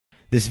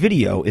This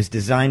video is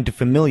designed to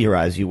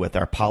familiarize you with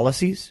our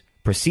policies,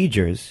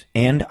 procedures,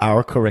 and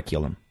our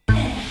curriculum.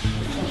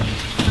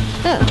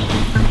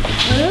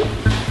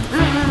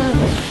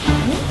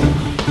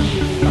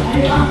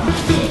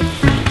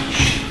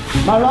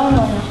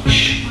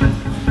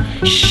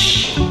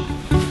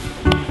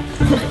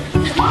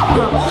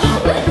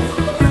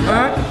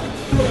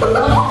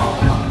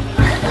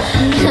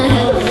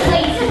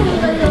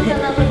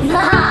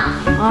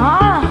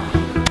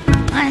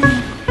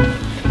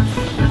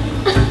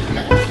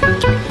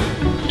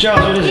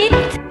 Charles, what is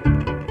it?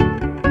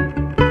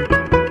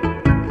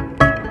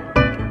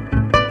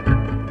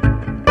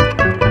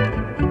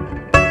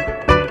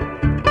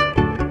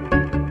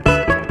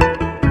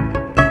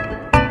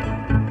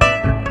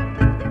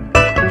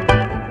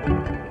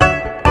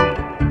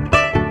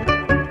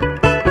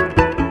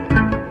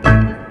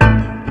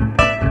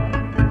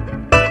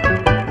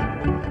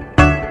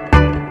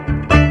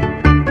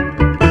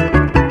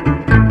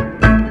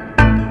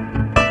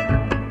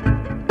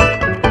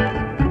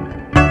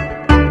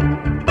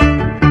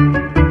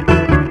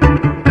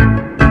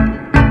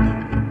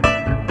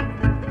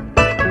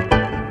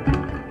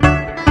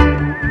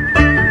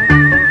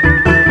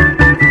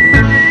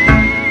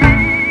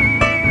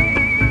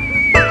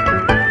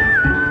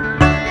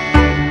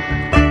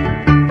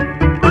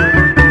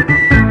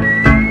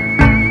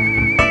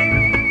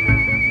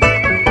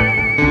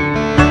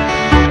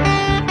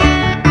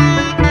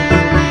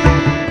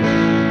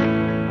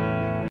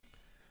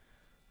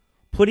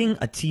 Putting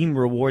a team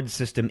reward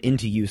system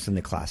into use in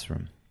the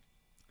classroom.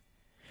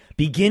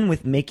 Begin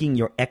with making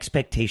your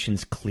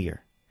expectations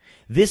clear.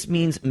 This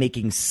means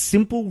making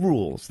simple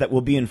rules that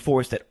will be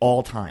enforced at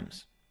all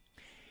times.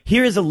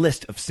 Here is a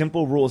list of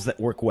simple rules that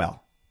work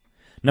well.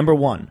 Number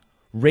 1,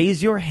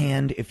 raise your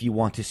hand if you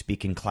want to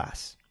speak in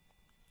class.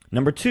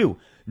 Number 2,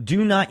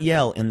 do not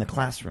yell in the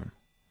classroom.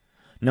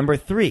 Number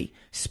 3,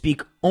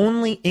 speak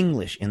only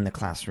English in the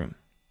classroom.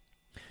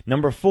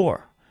 Number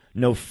 4,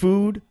 no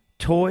food,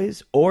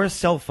 toys, or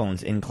cell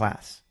phones in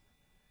class.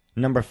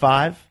 Number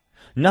 5,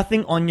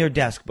 nothing on your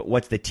desk but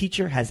what the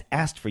teacher has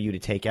asked for you to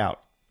take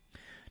out.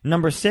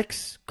 Number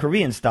 6,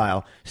 Korean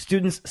style,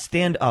 students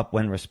stand up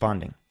when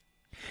responding.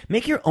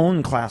 Make your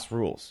own class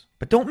rules,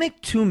 but don't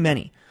make too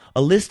many.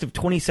 A list of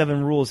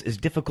 27 rules is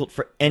difficult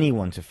for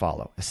anyone to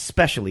follow,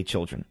 especially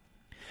children.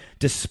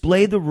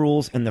 Display the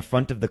rules in the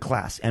front of the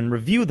class and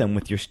review them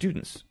with your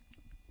students.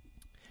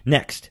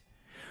 Next,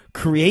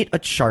 create a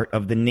chart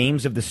of the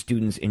names of the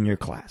students in your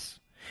class.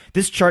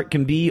 This chart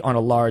can be on a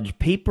large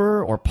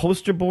paper or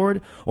poster board,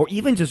 or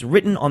even just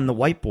written on the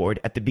whiteboard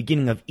at the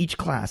beginning of each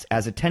class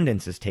as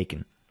attendance is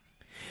taken.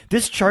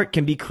 This chart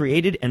can be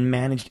created and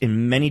managed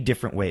in many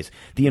different ways.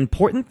 The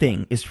important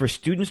thing is for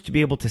students to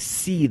be able to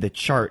see the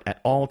chart at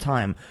all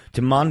time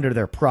to monitor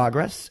their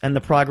progress and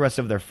the progress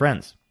of their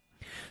friends.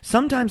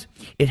 Sometimes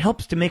it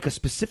helps to make a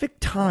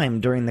specific time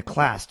during the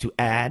class to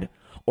add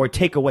or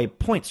take away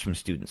points from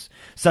students,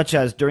 such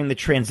as during the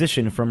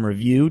transition from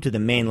review to the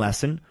main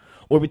lesson,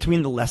 or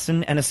between the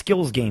lesson and a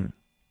skills game.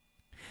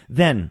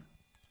 Then,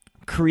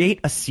 create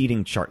a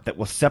seating chart that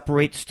will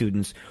separate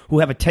students who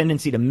have a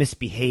tendency to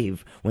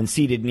misbehave when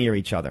seated near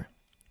each other.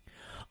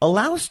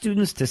 Allow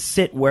students to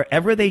sit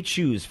wherever they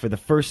choose for the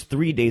first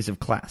 3 days of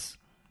class.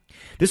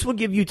 This will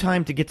give you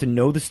time to get to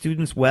know the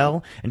students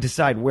well and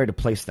decide where to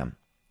place them.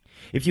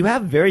 If you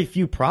have very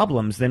few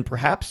problems, then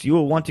perhaps you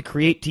will want to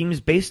create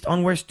teams based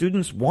on where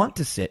students want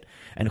to sit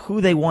and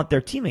who they want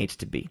their teammates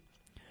to be.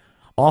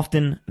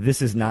 Often,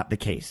 this is not the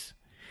case.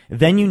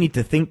 Then you need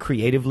to think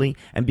creatively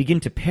and begin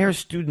to pair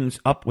students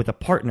up with a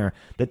partner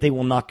that they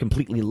will not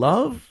completely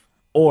love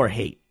or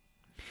hate.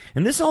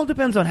 And this all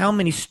depends on how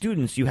many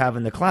students you have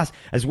in the class,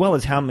 as well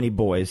as how many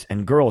boys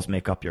and girls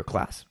make up your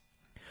class.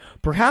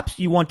 Perhaps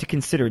you want to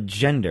consider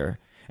gender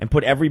and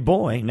put every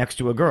boy next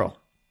to a girl.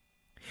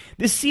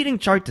 This seating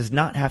chart does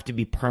not have to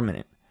be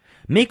permanent.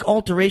 Make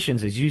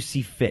alterations as you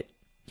see fit.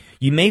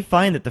 You may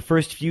find that the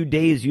first few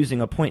days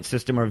using a point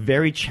system are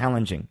very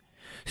challenging.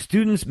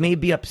 Students may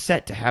be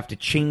upset to have to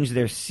change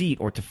their seat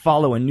or to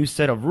follow a new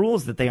set of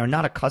rules that they are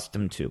not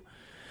accustomed to.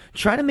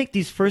 Try to make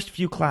these first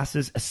few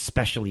classes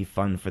especially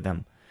fun for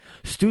them.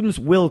 Students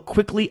will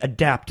quickly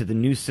adapt to the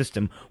new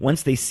system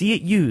once they see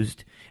it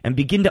used and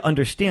begin to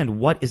understand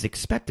what is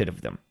expected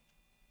of them.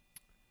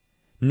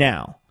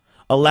 Now,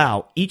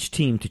 allow each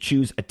team to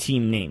choose a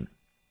team name.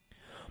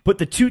 Put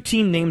the 2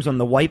 team names on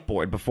the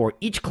whiteboard before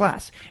each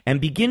class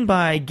and begin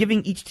by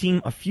giving each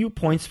team a few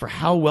points for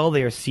how well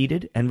they are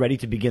seated and ready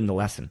to begin the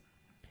lesson.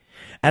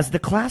 As the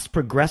class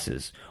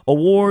progresses,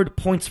 award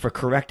points for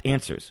correct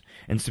answers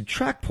and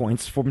subtract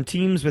points from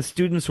teams with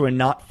students who are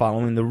not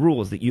following the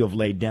rules that you have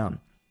laid down.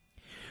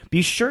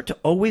 Be sure to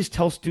always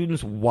tell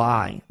students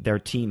why their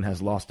team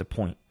has lost a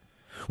point.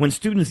 When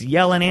students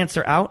yell an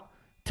answer out,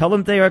 tell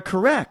them they are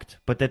correct,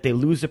 but that they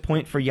lose a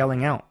point for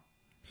yelling out.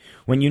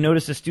 When you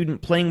notice a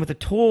student playing with a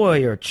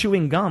toy or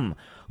chewing gum,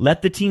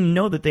 let the team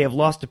know that they have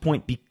lost a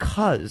point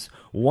because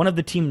one of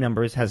the team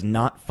members has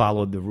not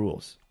followed the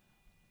rules.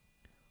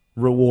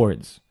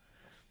 Rewards.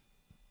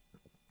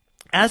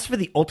 As for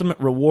the ultimate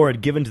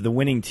reward given to the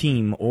winning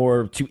team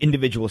or to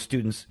individual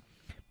students,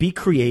 be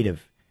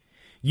creative.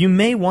 You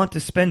may want to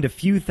spend a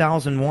few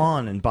thousand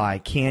won and buy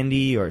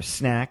candy or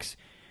snacks.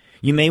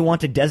 You may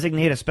want to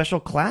designate a special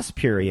class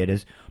period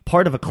as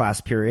part of a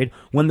class period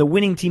when the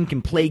winning team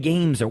can play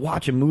games or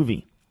watch a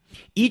movie.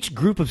 Each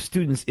group of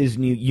students is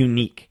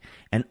unique,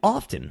 and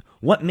often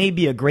what may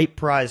be a great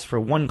prize for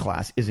one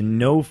class is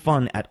no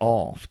fun at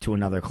all to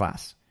another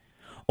class.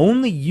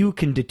 Only you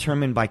can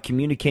determine by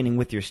communicating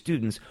with your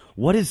students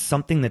what is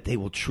something that they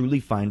will truly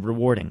find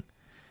rewarding.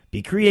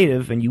 Be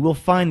creative, and you will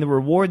find the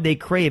reward they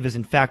crave is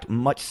in fact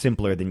much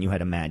simpler than you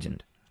had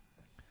imagined.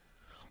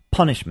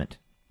 Punishment.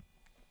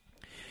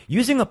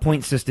 Using a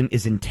point system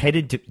is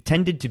intended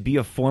to be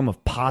a form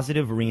of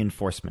positive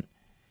reinforcement.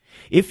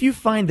 If you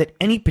find that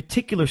any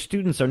particular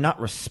students are not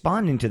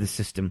responding to the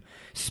system,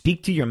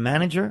 speak to your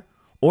manager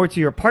or to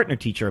your partner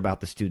teacher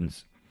about the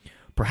students.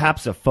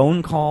 Perhaps a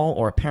phone call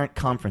or a parent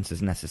conference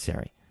is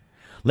necessary.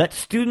 Let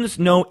students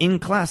know in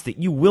class that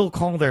you will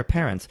call their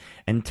parents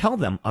and tell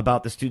them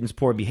about the students'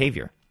 poor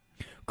behavior.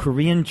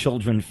 Korean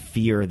children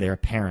fear their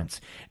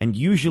parents, and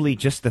usually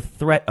just the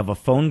threat of a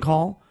phone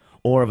call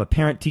or of a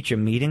parent-teacher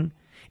meeting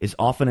is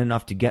often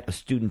enough to get a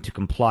student to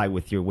comply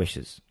with your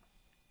wishes.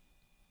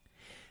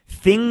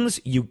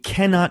 Things you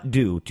cannot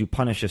do to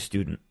punish a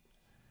student.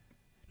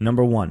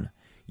 Number 1,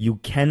 you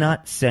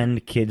cannot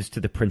send kids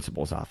to the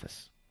principal's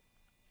office.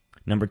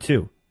 Number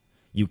 2,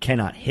 you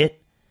cannot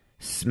hit,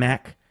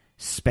 smack,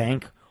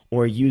 spank,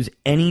 or use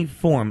any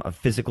form of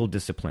physical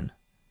discipline.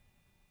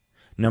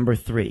 Number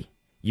 3,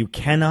 you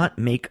cannot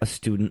make a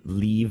student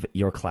leave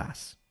your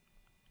class.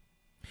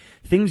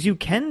 Things you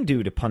can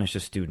do to punish a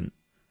student.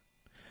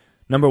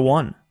 Number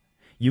 1,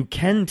 you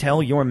can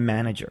tell your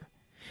manager.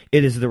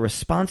 It is the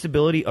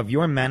responsibility of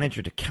your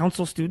manager to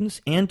counsel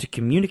students and to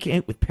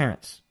communicate with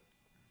parents.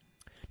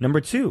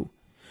 Number 2,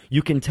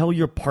 you can tell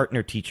your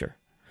partner teacher.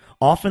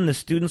 Often the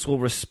students will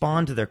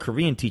respond to their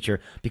Korean teacher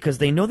because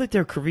they know that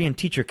their Korean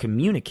teacher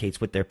communicates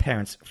with their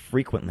parents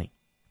frequently.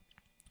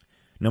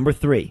 Number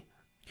 3,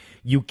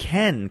 you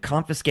can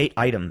confiscate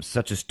items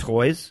such as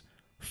toys,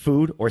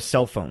 food, or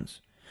cell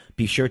phones.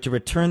 Be sure to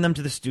return them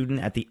to the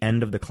student at the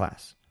end of the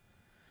class.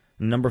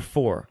 Number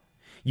 4,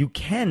 you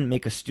can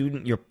make a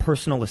student your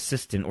personal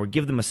assistant or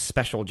give them a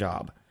special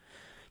job.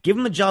 Give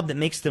them a job that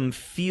makes them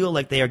feel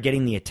like they are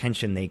getting the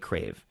attention they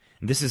crave.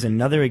 This is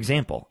another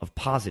example of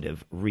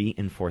positive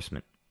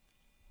reinforcement.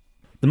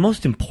 The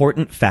most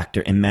important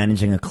factor in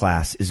managing a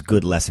class is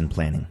good lesson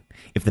planning.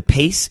 If the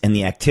pace and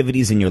the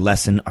activities in your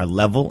lesson are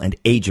level and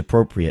age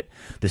appropriate,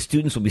 the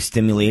students will be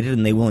stimulated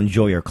and they will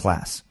enjoy your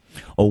class.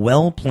 A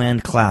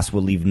well-planned class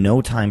will leave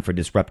no time for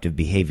disruptive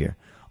behavior.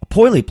 A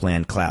poorly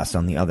planned class,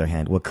 on the other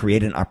hand, will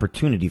create an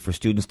opportunity for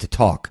students to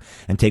talk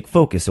and take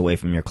focus away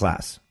from your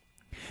class.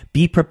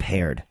 Be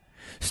prepared.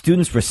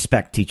 Students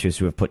respect teachers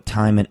who have put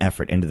time and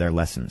effort into their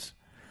lessons.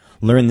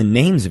 Learn the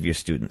names of your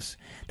students.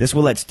 This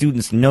will let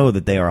students know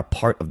that they are a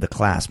part of the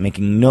class,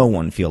 making no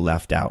one feel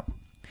left out.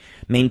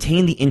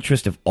 Maintain the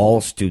interest of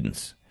all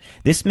students.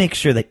 This makes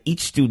sure that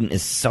each student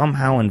is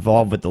somehow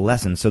involved with the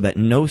lesson so that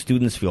no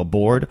students feel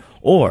bored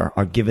or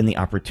are given the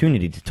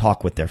opportunity to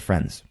talk with their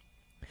friends.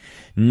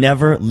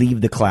 Never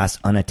leave the class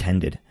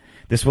unattended.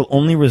 This will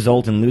only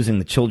result in losing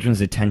the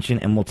children's attention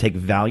and will take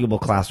valuable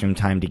classroom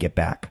time to get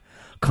back.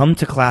 Come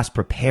to class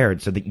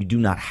prepared so that you do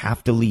not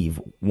have to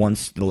leave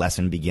once the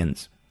lesson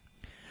begins.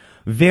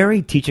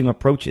 Vary teaching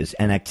approaches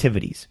and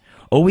activities.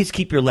 Always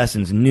keep your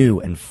lessons new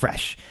and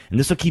fresh, and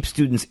this will keep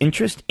students'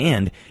 interest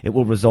and it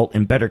will result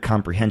in better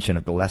comprehension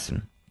of the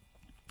lesson.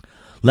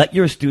 Let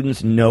your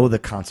students know the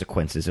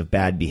consequences of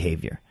bad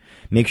behavior.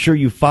 Make sure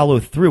you follow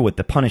through with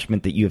the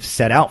punishment that you have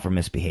set out for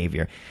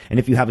misbehavior, and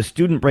if you have a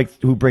student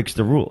who breaks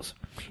the rules.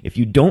 If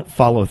you don't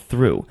follow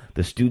through,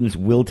 the students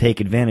will take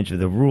advantage of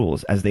the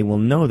rules as they will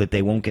know that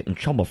they won't get in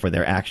trouble for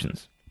their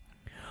actions.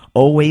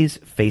 Always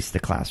face the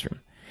classroom.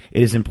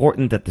 It is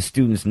important that the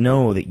students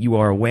know that you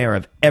are aware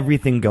of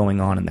everything going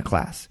on in the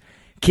class.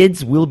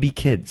 Kids will be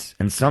kids,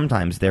 and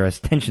sometimes their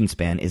attention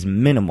span is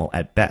minimal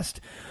at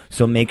best,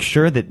 so make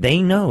sure that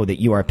they know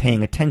that you are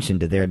paying attention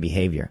to their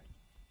behavior.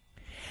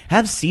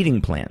 Have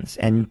seating plans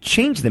and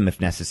change them if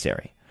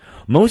necessary.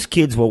 Most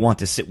kids will want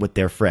to sit with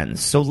their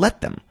friends, so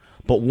let them,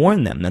 but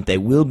warn them that they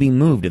will be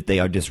moved if they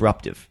are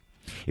disruptive.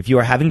 If you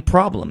are having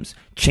problems,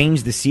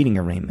 change the seating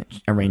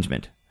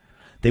arrangement.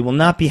 They will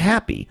not be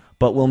happy,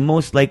 but will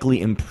most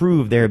likely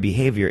improve their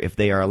behavior if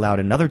they are allowed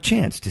another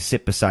chance to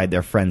sit beside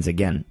their friends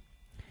again.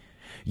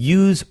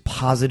 Use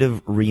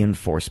positive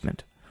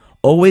reinforcement.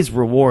 Always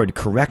reward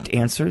correct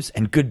answers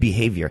and good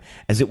behavior,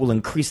 as it will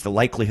increase the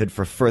likelihood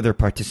for further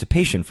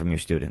participation from your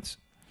students.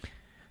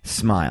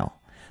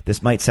 Smile.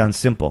 This might sound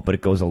simple, but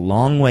it goes a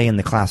long way in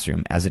the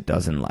classroom as it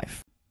does in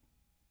life.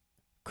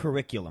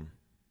 Curriculum.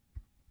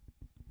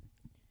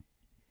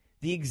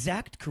 The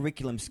exact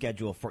curriculum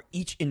schedule for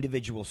each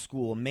individual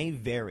school may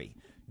vary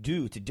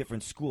due to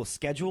different school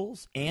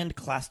schedules and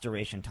class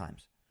duration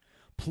times.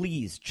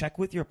 Please check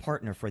with your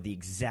partner for the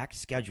exact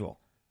schedule.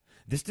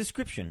 This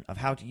description of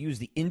how to use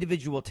the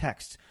individual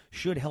texts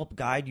should help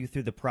guide you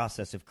through the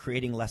process of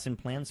creating lesson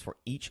plans for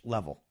each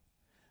level.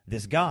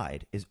 This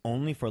guide is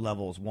only for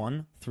levels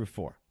 1 through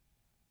 4.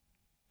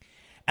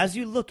 As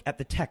you look at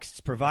the texts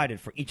provided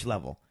for each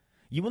level,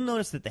 you will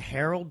notice that the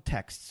Herald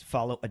texts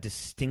follow a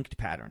distinct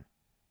pattern.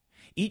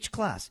 Each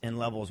class in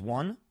levels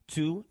 1,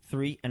 2,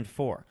 3, and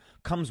 4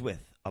 comes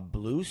with a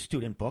blue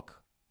student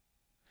book,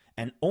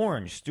 an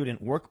orange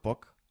student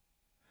workbook,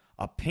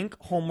 a pink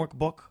homework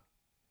book,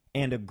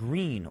 and a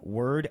green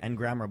word and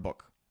grammar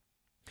book.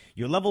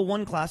 Your level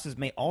 1 classes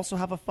may also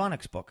have a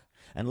phonics book,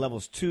 and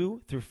levels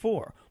 2 through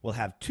 4 will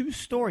have 2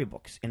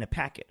 storybooks in a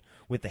packet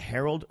with the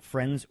Herald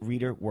Friends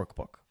Reader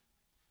workbook.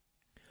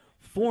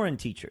 Foreign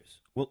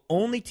teachers will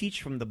only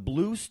teach from the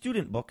blue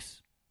student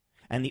books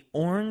and the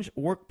orange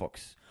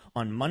workbooks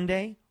on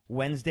Monday,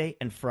 Wednesday,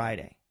 and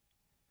Friday.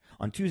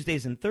 On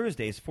Tuesdays and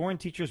Thursdays, foreign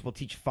teachers will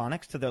teach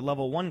phonics to their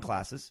level 1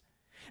 classes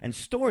and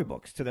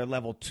storybooks to their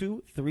level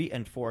 2, 3,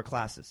 and 4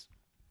 classes.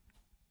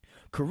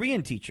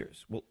 Korean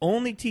teachers will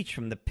only teach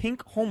from the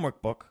pink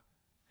homework book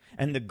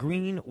and the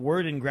green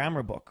word and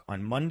grammar book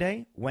on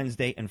Monday,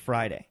 Wednesday, and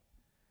Friday.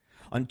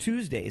 On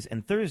Tuesdays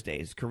and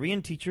Thursdays,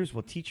 Korean teachers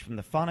will teach from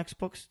the phonics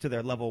books to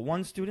their level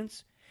 1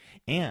 students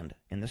and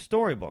in the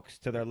storybooks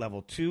to their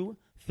level 2,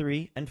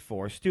 3, and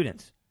 4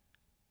 students.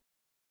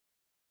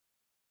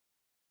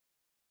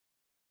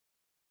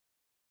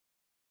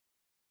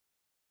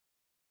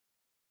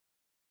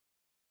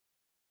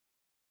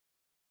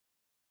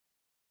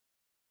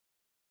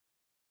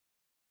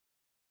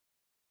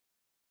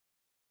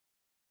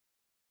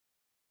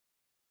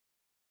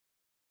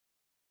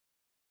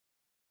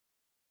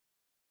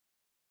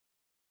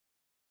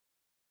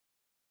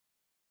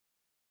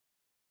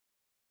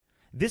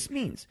 This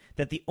means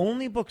that the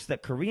only books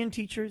that Korean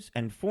teachers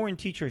and foreign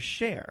teachers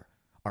share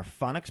are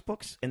phonics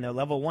books in their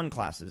level 1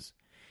 classes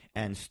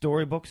and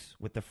storybooks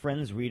with the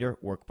Friends Reader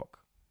workbook.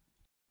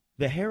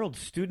 The Herald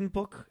student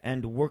book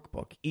and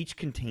workbook each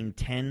contain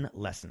 10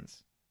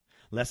 lessons.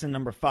 Lesson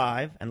number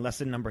 5 and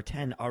lesson number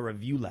 10 are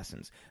review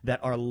lessons that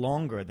are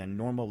longer than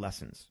normal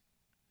lessons.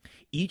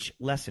 Each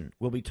lesson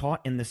will be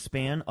taught in the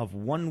span of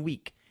 1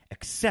 week,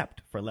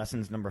 except for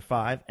lessons number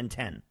 5 and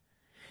 10.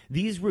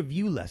 These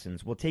review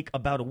lessons will take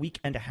about a week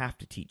and a half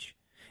to teach,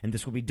 and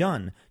this will be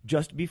done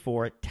just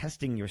before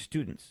testing your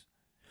students.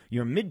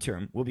 Your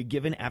midterm will be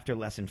given after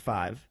lesson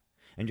 5,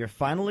 and your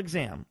final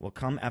exam will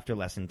come after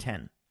lesson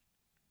 10.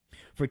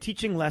 For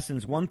teaching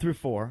lessons 1 through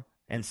 4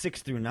 and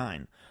 6 through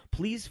 9,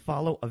 please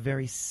follow a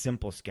very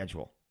simple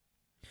schedule.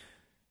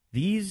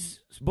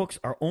 These books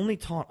are only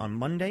taught on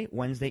Monday,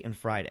 Wednesday, and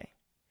Friday.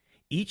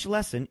 Each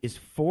lesson is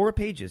 4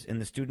 pages in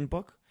the student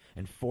book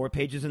and 4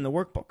 pages in the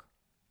workbook.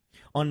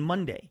 On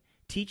Monday,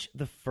 teach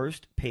the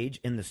first page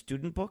in the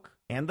student book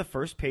and the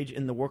first page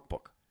in the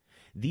workbook.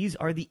 These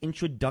are the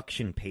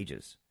introduction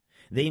pages.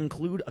 They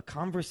include a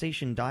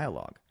conversation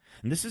dialogue,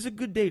 and this is a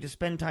good day to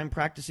spend time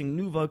practicing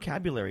new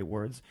vocabulary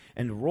words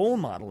and role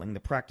modeling the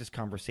practice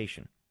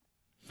conversation.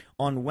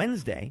 On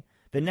Wednesday,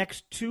 the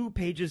next 2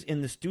 pages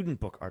in the student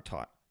book are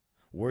taught,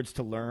 words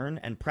to learn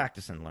and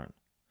practice and learn.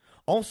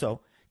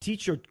 Also,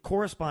 teach your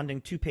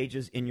corresponding 2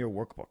 pages in your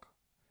workbook.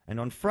 And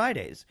on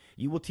Fridays,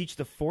 you will teach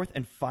the 4th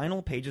and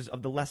final pages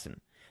of the lesson.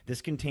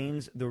 This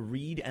contains the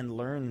read and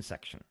learn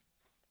section.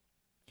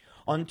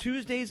 On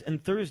Tuesdays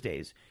and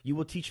Thursdays, you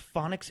will teach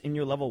phonics in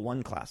your level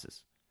 1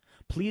 classes.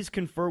 Please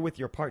confer with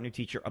your partner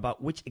teacher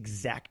about which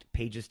exact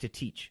pages to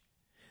teach.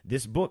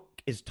 This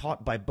book is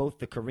taught by both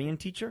the Korean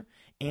teacher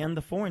and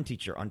the foreign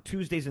teacher on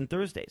Tuesdays and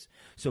Thursdays,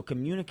 so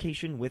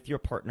communication with your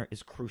partner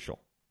is crucial.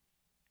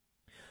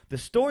 The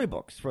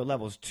storybooks for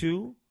levels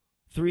 2,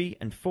 3,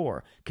 and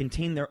 4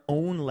 contain their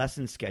own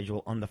lesson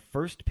schedule on the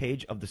first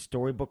page of the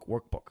storybook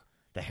workbook,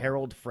 the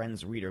Herald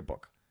Friends Reader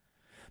book.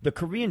 The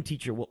Korean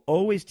teacher will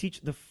always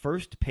teach the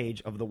first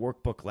page of the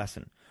workbook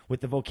lesson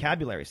with the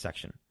vocabulary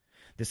section.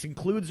 This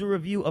includes a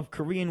review of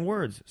Korean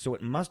words, so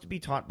it must be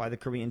taught by the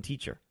Korean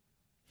teacher.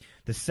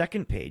 The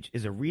second page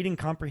is a reading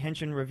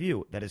comprehension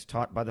review that is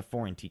taught by the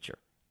foreign teacher.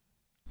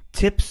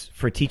 Tips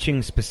for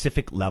teaching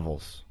specific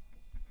levels.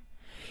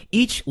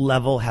 Each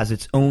level has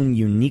its own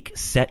unique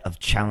set of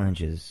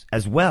challenges,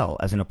 as well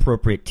as an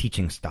appropriate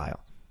teaching style.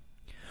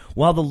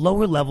 While the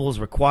lower levels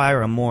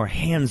require a more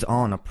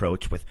hands-on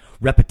approach with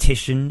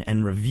repetition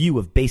and review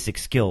of basic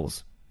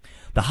skills,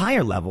 the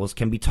higher levels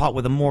can be taught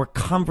with a more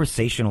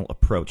conversational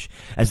approach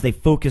as they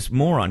focus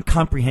more on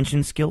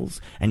comprehension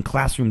skills and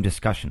classroom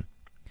discussion.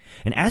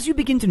 And as you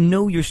begin to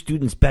know your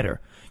students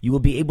better, you will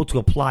be able to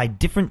apply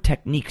different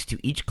techniques to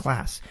each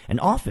class and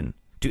often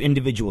to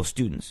individual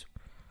students.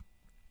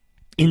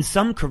 In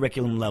some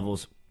curriculum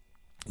levels,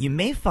 you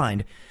may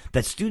find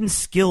that students'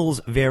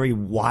 skills vary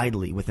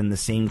widely within the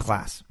same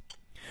class.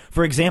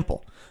 For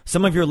example,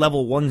 some of your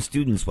level 1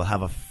 students will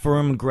have a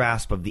firm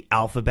grasp of the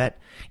alphabet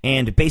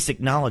and basic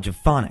knowledge of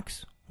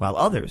phonics, while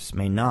others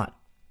may not.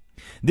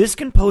 This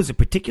can pose a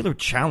particular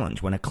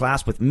challenge when a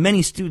class with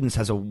many students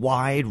has a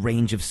wide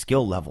range of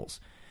skill levels.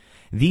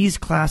 These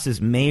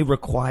classes may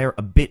require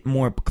a bit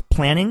more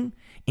planning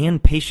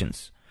and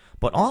patience,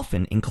 But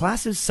often, in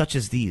classes such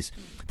as these,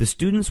 the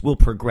students will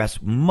progress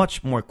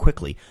much more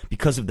quickly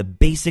because of the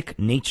basic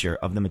nature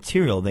of the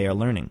material they are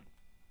learning.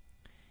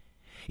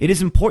 It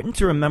is important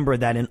to remember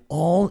that in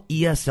all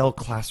ESL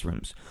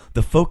classrooms,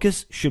 the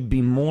focus should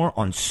be more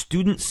on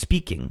student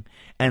speaking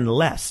and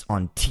less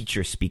on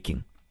teacher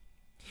speaking.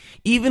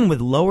 Even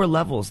with lower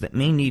levels that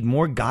may need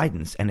more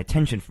guidance and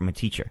attention from a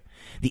teacher,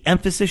 the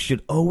emphasis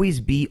should always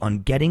be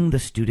on getting the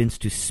students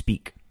to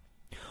speak.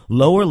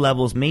 Lower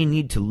levels may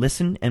need to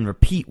listen and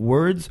repeat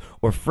words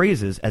or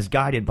phrases as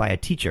guided by a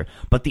teacher,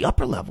 but the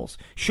upper levels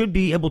should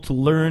be able to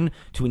learn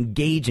to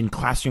engage in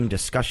classroom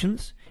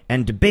discussions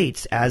and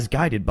debates as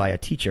guided by a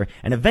teacher,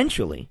 and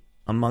eventually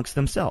amongst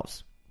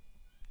themselves.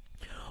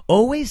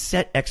 Always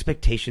set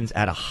expectations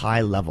at a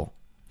high level.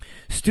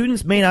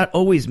 Students may not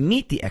always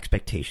meet the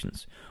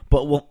expectations,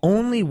 but will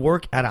only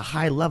work at a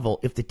high level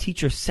if the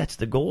teacher sets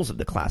the goals of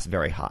the class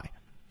very high.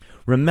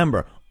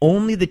 Remember,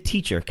 only the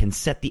teacher can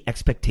set the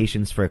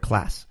expectations for a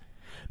class.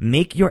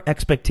 Make your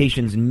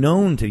expectations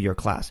known to your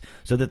class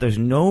so that there's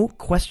no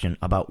question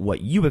about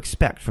what you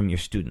expect from your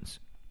students.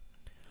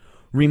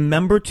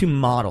 Remember to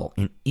model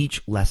in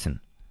each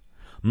lesson.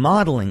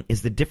 Modeling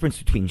is the difference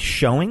between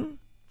showing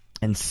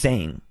and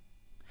saying.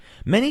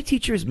 Many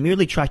teachers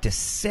merely try to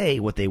say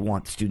what they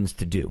want students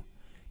to do.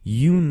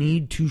 You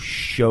need to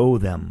show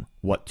them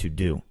what to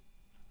do.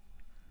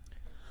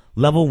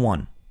 Level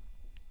 1.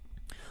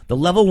 The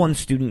Level 1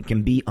 student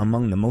can be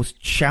among the most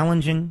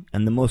challenging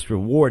and the most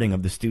rewarding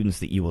of the students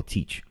that you will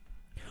teach.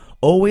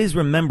 Always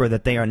remember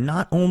that they are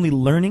not only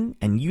learning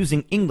and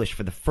using English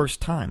for the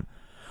first time,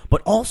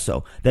 but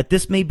also that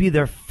this may be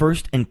their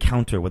first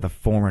encounter with a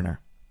foreigner.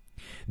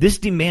 This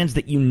demands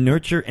that you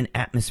nurture an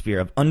atmosphere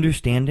of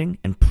understanding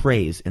and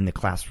praise in the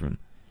classroom.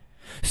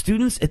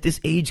 Students at this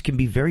age can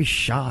be very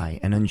shy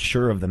and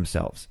unsure of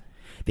themselves.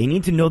 They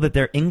need to know that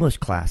their English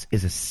class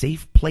is a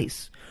safe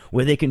place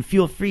where they can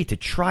feel free to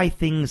try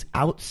things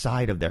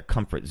outside of their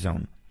comfort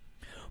zone.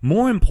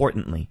 More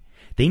importantly,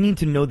 they need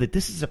to know that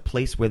this is a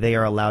place where they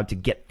are allowed to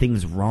get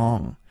things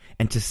wrong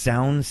and to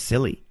sound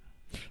silly.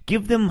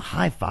 Give them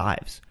high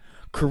fives.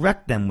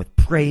 Correct them with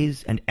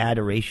praise and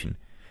adoration.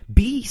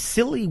 Be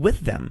silly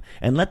with them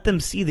and let them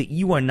see that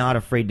you are not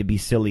afraid to be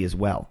silly as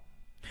well.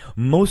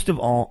 Most of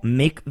all,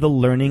 make the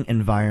learning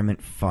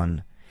environment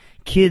fun.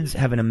 Kids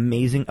have an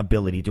amazing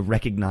ability to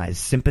recognize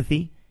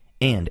sympathy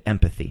and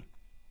empathy.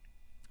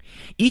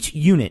 Each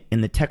unit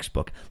in the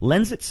textbook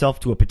lends itself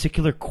to a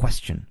particular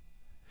question.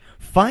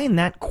 Find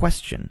that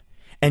question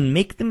and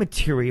make the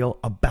material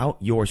about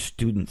your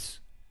students.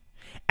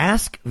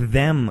 Ask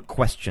them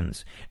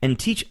questions and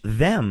teach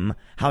them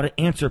how to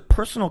answer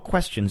personal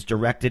questions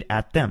directed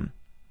at them.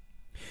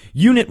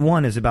 Unit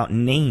 1 is about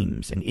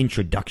names and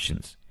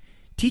introductions.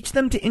 Teach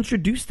them to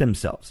introduce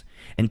themselves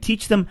and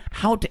teach them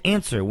how to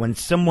answer when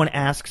someone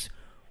asks,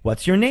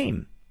 "What's your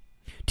name?"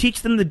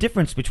 Teach them the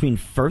difference between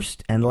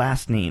first and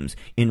last names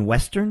in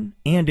Western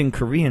and in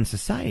Korean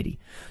society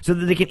so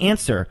that they can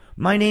answer,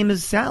 "My name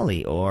is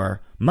Sally,"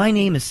 or "My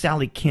name is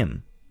Sally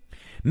Kim."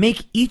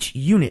 Make each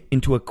unit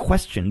into a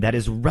question that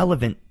is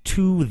relevant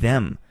to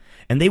them,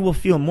 and they will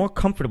feel more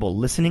comfortable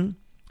listening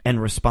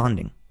and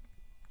responding.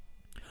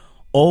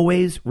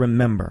 Always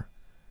remember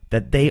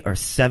that they are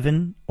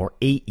 7 or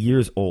 8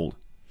 years old,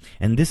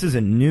 and this is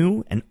a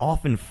new and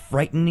often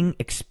frightening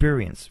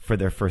experience for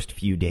their first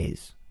few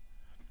days.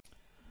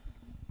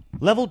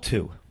 Level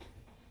 2.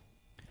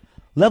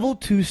 Level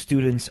 2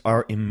 students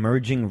are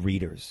emerging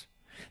readers.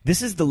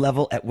 This is the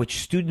level at which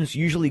students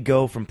usually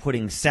go from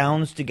putting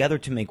sounds together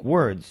to make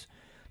words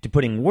to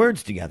putting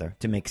words together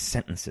to make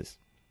sentences.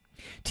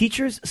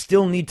 Teachers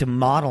still need to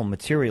model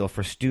material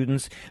for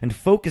students and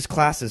focus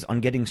classes on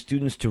getting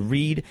students to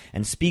read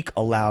and speak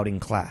aloud in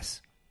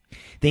class.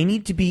 They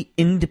need to be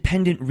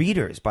independent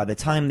readers by the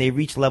time they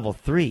reach level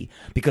 3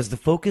 because the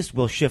focus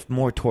will shift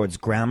more towards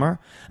grammar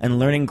and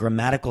learning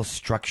grammatical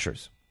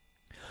structures.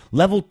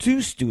 Level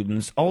 2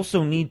 students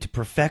also need to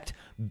perfect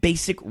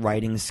basic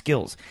writing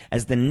skills,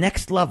 as the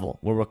next level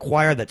will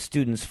require that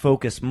students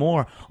focus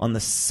more on the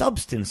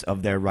substance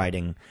of their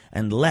writing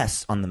and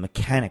less on the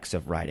mechanics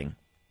of writing.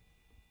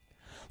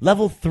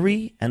 Level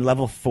 3 and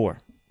Level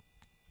 4.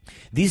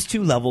 These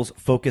two levels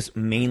focus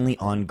mainly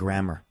on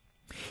grammar.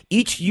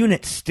 Each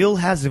unit still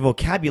has a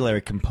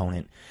vocabulary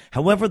component.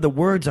 However, the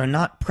words are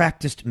not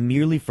practiced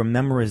merely for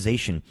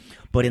memorization,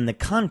 but in the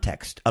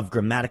context of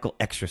grammatical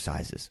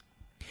exercises.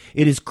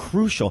 It is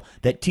crucial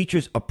that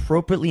teachers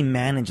appropriately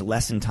manage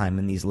lesson time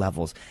in these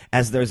levels,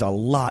 as there's a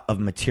lot of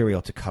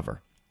material to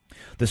cover.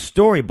 The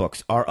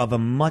storybooks are of a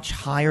much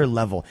higher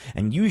level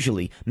and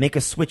usually make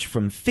a switch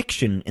from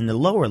fiction in the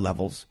lower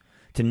levels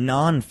to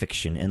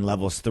non-fiction in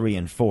levels 3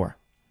 and 4.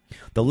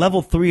 The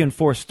level 3 and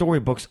 4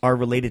 storybooks are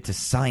related to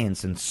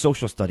science and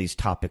social studies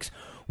topics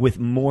with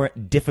more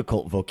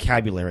difficult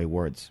vocabulary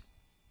words.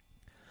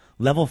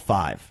 Level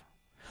 5.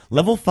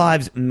 Level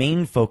 5's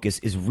main focus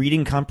is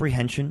reading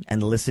comprehension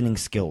and listening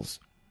skills.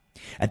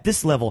 At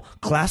this level,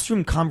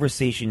 classroom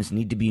conversations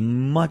need to be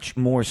much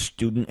more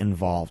student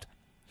involved.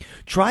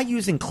 Try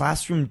using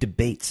classroom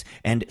debates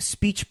and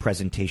speech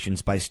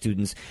presentations by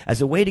students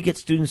as a way to get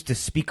students to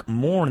speak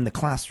more in the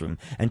classroom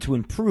and to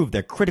improve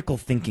their critical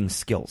thinking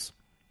skills.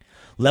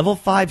 Level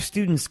 5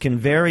 students can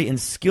vary in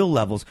skill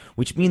levels,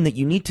 which mean that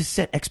you need to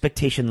set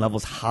expectation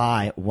levels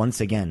high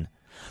once again.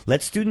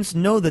 Let students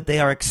know that they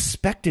are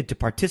expected to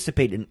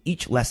participate in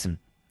each lesson.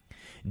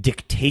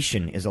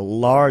 Dictation is a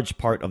large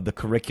part of the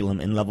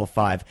curriculum in Level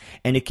 5,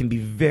 and it can be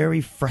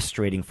very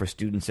frustrating for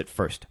students at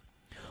first.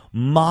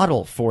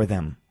 Model for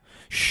them.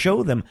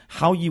 Show them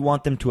how you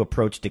want them to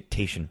approach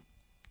dictation.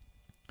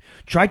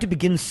 Try to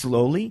begin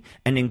slowly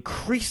and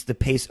increase the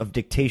pace of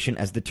dictation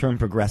as the term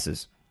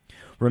progresses.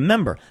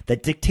 Remember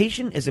that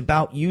dictation is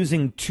about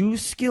using two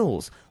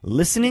skills,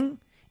 listening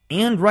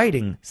and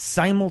writing,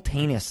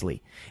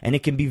 simultaneously, and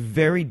it can be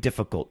very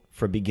difficult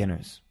for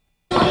beginners.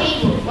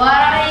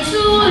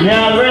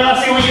 Now, the very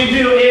last thing we need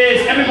to do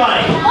is,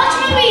 everybody. Watch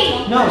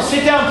movie. No,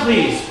 sit down,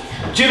 please.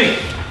 Jimmy,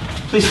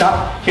 please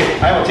stop. Here,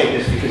 I will take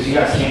this because you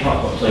guys can't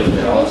help but play with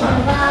it all the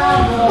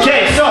time.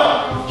 Okay,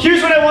 so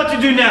here's what I want to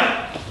do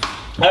now.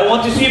 I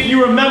want to see if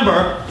you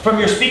remember from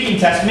your speaking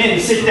test. Min,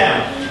 sit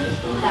down.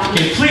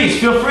 Okay, please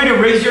feel free to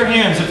raise your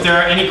hands if there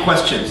are any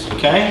questions.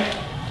 Okay.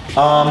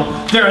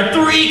 There are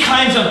three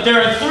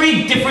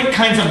different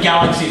kinds of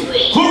galaxies.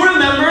 Who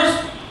remembers?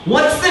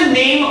 What's the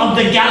name of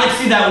the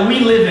galaxy that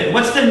we live in?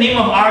 What's the name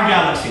of our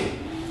galaxy?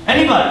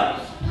 Anybody?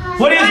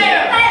 What is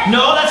it?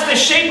 No, that's the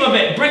shape of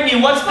it. Brittany,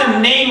 what's the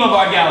name of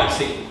our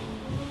galaxy?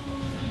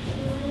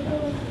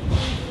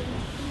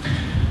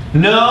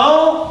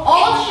 No?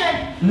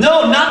 Ocean.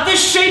 No, not the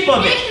shape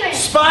of it.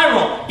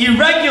 Spiral,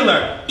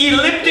 irregular,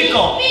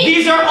 elliptical.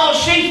 These are all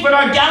shapes, but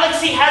our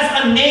galaxy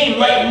has a name.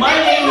 Like my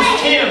name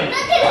is Tim.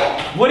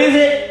 What is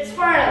it?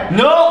 Spiral.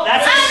 No,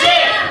 that's a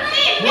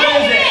shape. What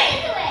is it?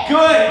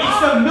 Good. It's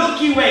the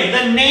Milky Way,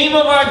 the name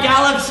of our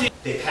galaxy.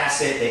 They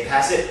pass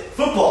it.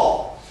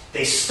 Football,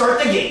 they start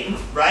the game,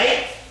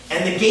 right?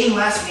 And the game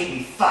lasts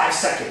maybe 5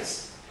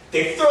 seconds.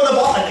 They throw the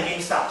ball and the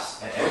game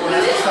stops. And everyone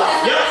has to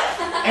stop.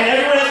 Yep. And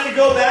everyone has to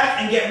go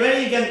back and get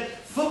ready again.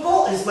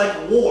 Football is like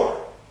war.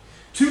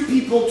 Two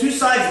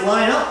sides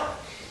line up.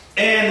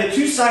 And the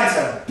two sides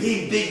have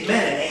big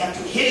men and they have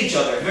to hit each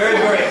other very,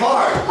 very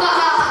hard.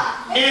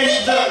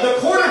 And the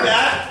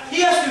quarterback,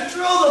 he has to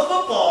throw the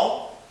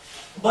football.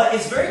 But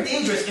it's very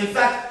dangerous. In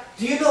fact,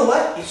 do you know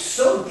what? It's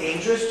so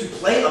dangerous to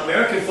play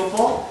American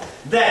football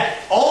that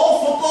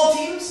all football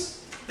teams,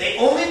 they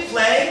only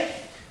play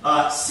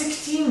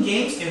 16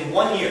 games in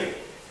 1 year.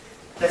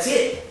 That's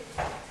it.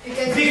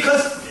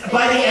 Because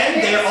by the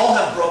end, they all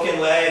have broken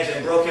legs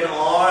and broken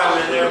arms,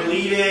 and they're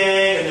bleeding,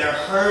 and they're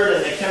hurt,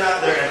 and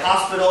they're in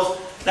hospitals.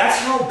 That's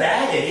how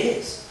bad it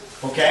is.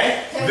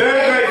 Okay?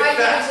 Very, very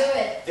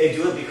fast. They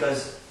do it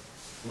because,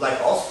 like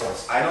all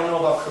sports, I don't know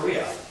about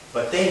Korea,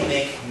 but they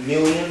make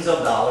millions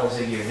of dollars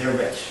a year. They're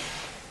rich.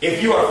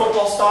 If you are a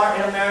football star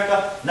in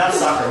America, not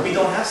soccer. We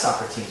don't have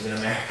soccer teams in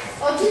America.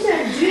 Oh,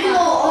 teacher, do you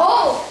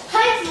know?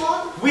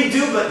 We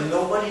do, but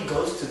nobody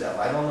goes to them.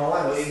 I don't know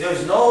why.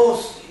 There's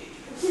no...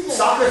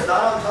 Soccer's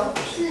not on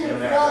television in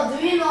America.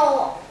 Do you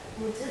know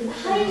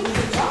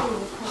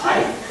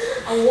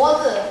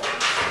What?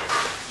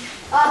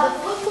 The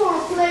football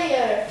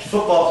player.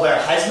 Football player,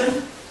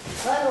 Heisman?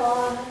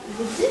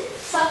 뭐지?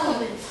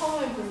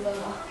 처음에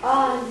불러라.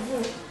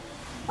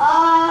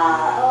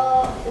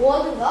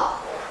 원인가?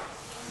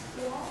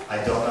 I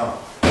don't know.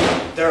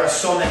 There are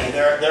so many.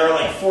 There are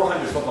like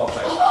 400 football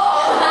players.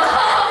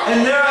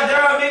 And there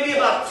are maybe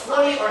about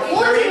 20 or 30.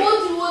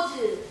 What?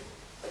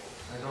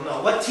 I don't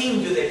know. What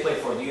team do they play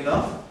for? Do you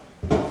know?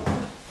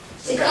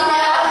 It's a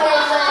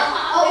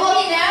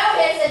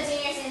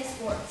junior senior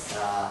sports.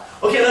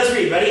 Okay, let's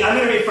read. Ready? I'm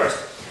going to read first.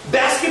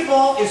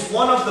 Basketball is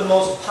one of the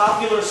most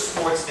popular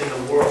sports in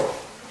the world,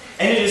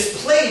 and it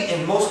is played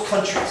in most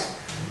countries.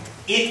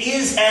 It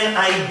is an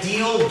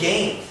ideal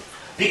game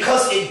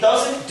because it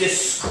doesn't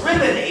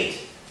discriminate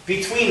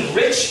between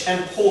rich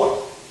and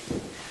poor.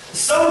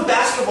 Some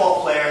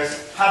basketball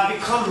players have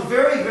become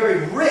very,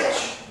 very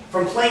rich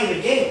from playing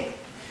the game.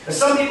 And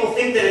some people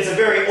think that it's a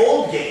very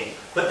old game,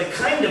 but the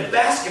kind of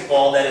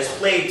basketball that is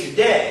played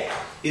today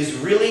is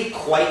really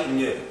quite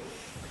new.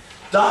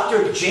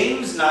 Dr.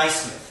 James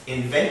Naismith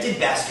invented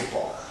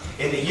basketball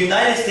in the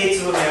United States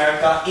of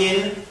America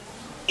in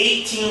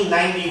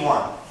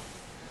 1891.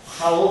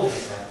 How old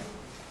is that?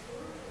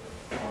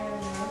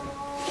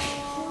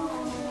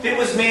 It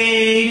was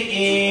made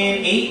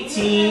in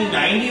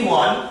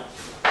 1891.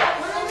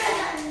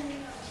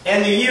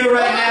 And the year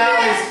right now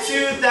is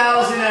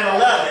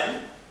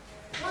 2011.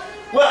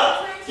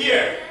 Well,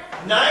 here,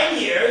 9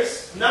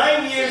 years.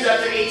 9 years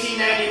after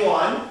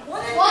 1891.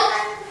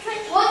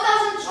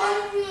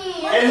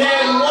 And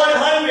then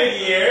 100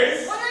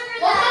 years.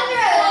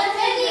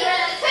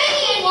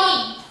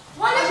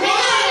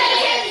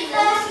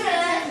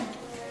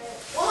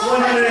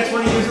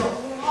 120 years old.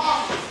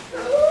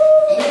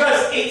 Because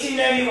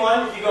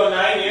 1891, if you go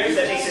 9 years,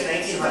 that makes it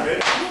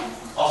 1900.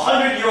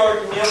 100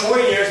 more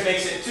years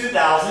makes it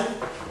 2000.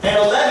 And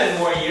 11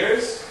 more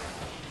years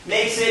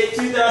makes it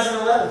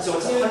 2011. So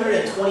it's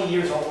 120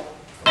 years old.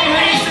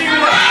 Ready? Sing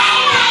with us.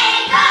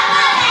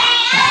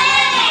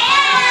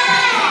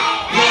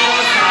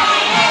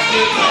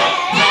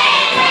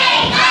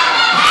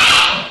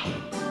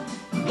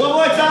 One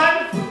more time.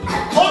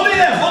 Hold me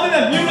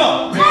them, you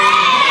know.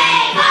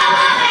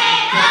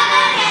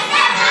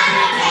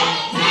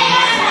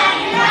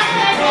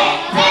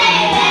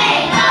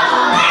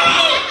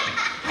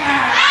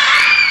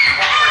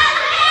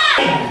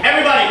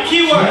 Everybody,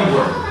 keyword.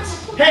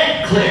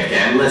 Hey, Click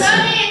and listen.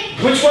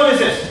 which one is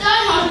this?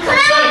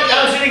 Sunny.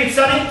 Alex, you think it's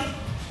sunny?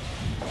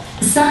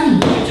 Sunny.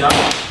 Good job.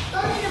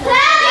 What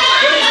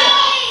is it?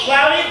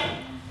 Cloudy?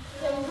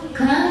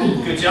 Cloudy.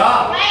 Good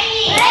job.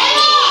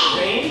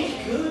 Rainy?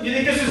 Good. You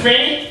think this is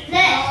rainy?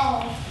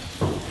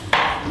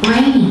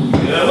 Rainy.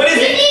 Good. What is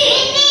it?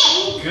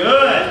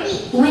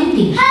 Good.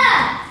 Windy. Oh,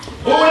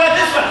 what about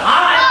this one?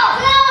 Hot?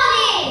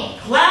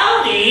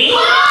 Cloudy?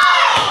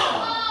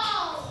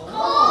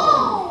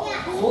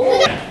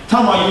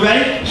 Tom, are you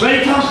ready?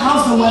 Ready, Tom?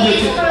 How's the weather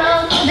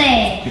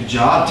today? Good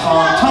job,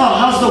 Tom. Tom,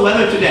 how's the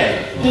weather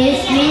today?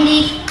 It's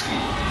windy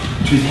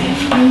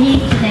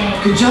today.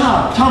 Good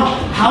job. Tom,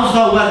 how's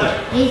the weather?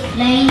 It's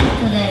rain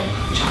today.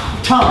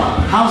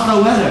 Tom, how's the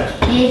weather?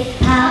 It's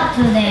hot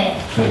today.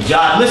 Good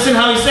job. Listen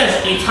how he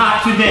says, it's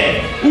hot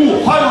today.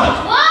 Ooh, hard one.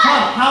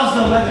 Tom, how's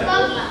the weather?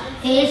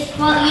 It's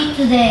foggy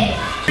today.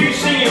 You're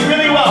singing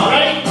really well,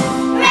 ready?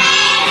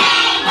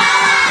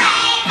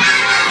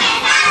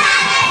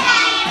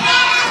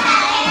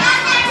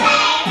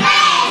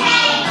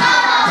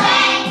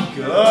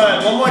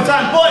 Good. One more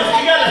time. Boys,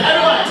 together.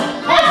 Everyone.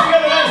 Boys,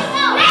 together.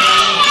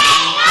 Ready?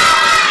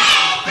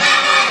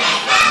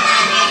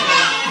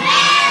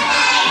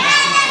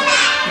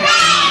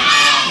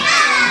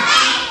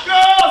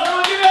 Girls,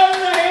 everyone give it in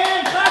their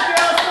hands. Clap,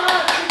 girls. Come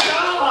on. Good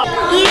job.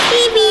 You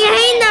see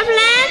behind the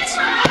plant?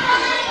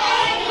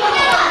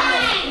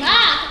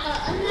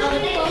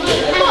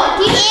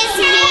 Is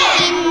he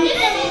in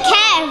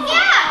cave?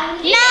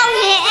 No,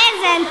 he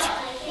isn't.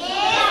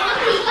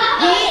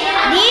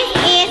 This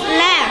is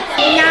left.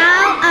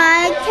 Now I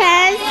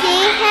can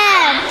see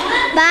him.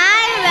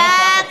 Bye,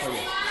 Rex.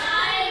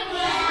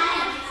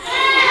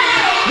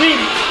 Read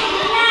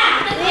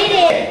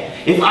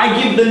it. If I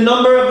give the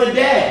number of the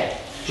day,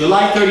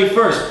 July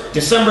 31st,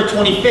 December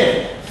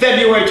 25th,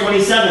 February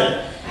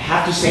 27th, I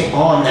have to say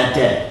on that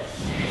day.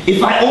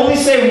 If I only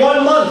say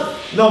 1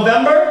 month,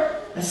 November,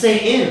 I say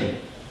in.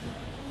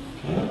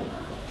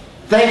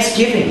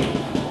 Thanksgiving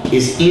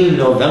is in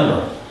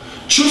November.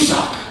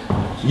 Chuseok,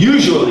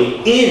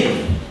 usually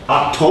in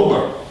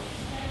October.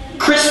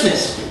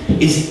 Christmas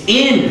is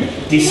in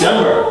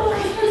December.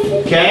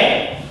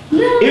 Okay?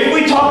 If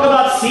we talk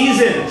about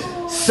seasons,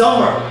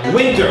 summer,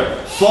 winter,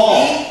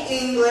 fall. Speak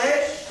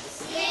English.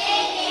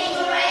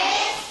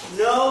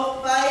 No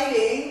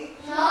fighting.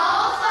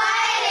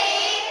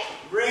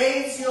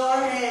 Raise your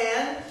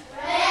hand.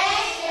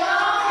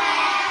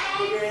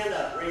 Put your hand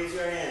up. Raise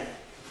your hand.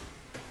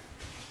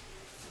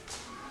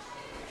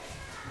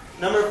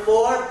 Number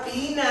 4,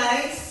 be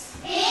nice.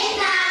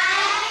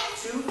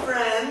 To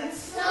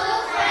friends.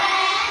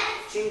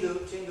 Chingu,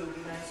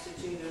 be nice to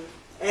Chingu.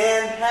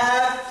 And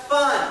have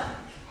fun.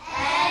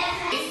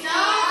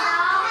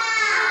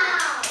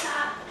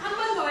 한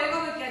번 더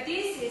읽어볼게요.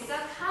 This is a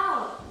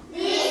cow.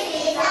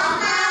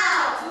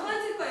 두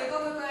번째 거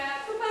읽어볼 거예요.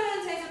 푸파는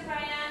제주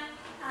프라이안.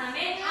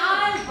 다음에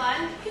I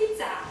want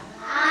pizza.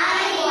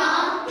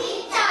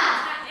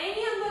 자, 애니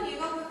한번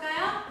읽어볼까요?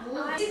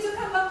 20쪽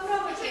한번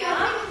풀어볼게요.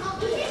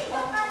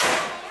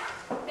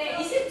 네,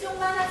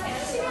 20쪽만 하세요.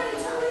 시간이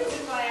충분히 줄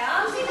거예요.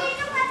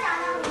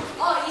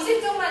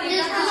 20쪽만 근데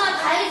읽어요. 그거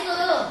다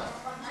했어요.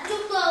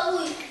 이쪽도 하고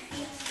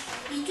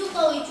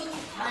이쪽도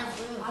다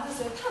했어요.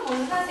 알았어요. 다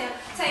먼저 하세요.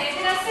 자,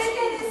 얘들아 쓸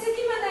때는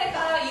쓰기만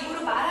할까요? 입으로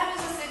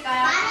말하면서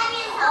쓸까요?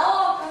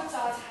 그렇죠.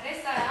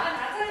 잘했어요.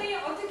 나탈리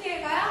어떻게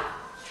읽어요?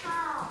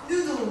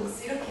 Noodles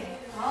이렇게.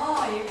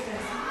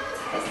 읽으면서.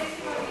 잘했어요,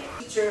 키보드.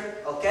 Teacher,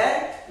 okay?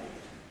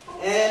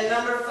 And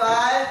number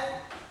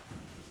 5,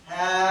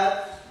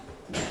 have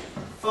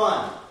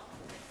fun.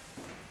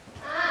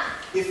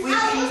 If we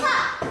can,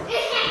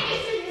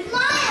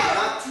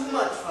 not too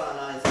much fun,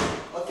 Isaac.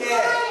 Okay.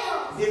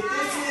 If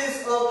this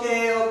is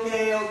okay,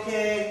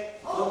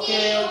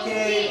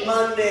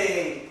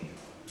 Monday,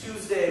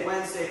 Tuesday,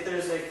 Wednesday,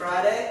 Thursday,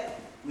 Friday,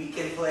 we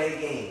can play a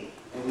game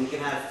and we can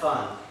have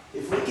fun.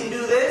 If we can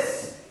do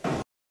this,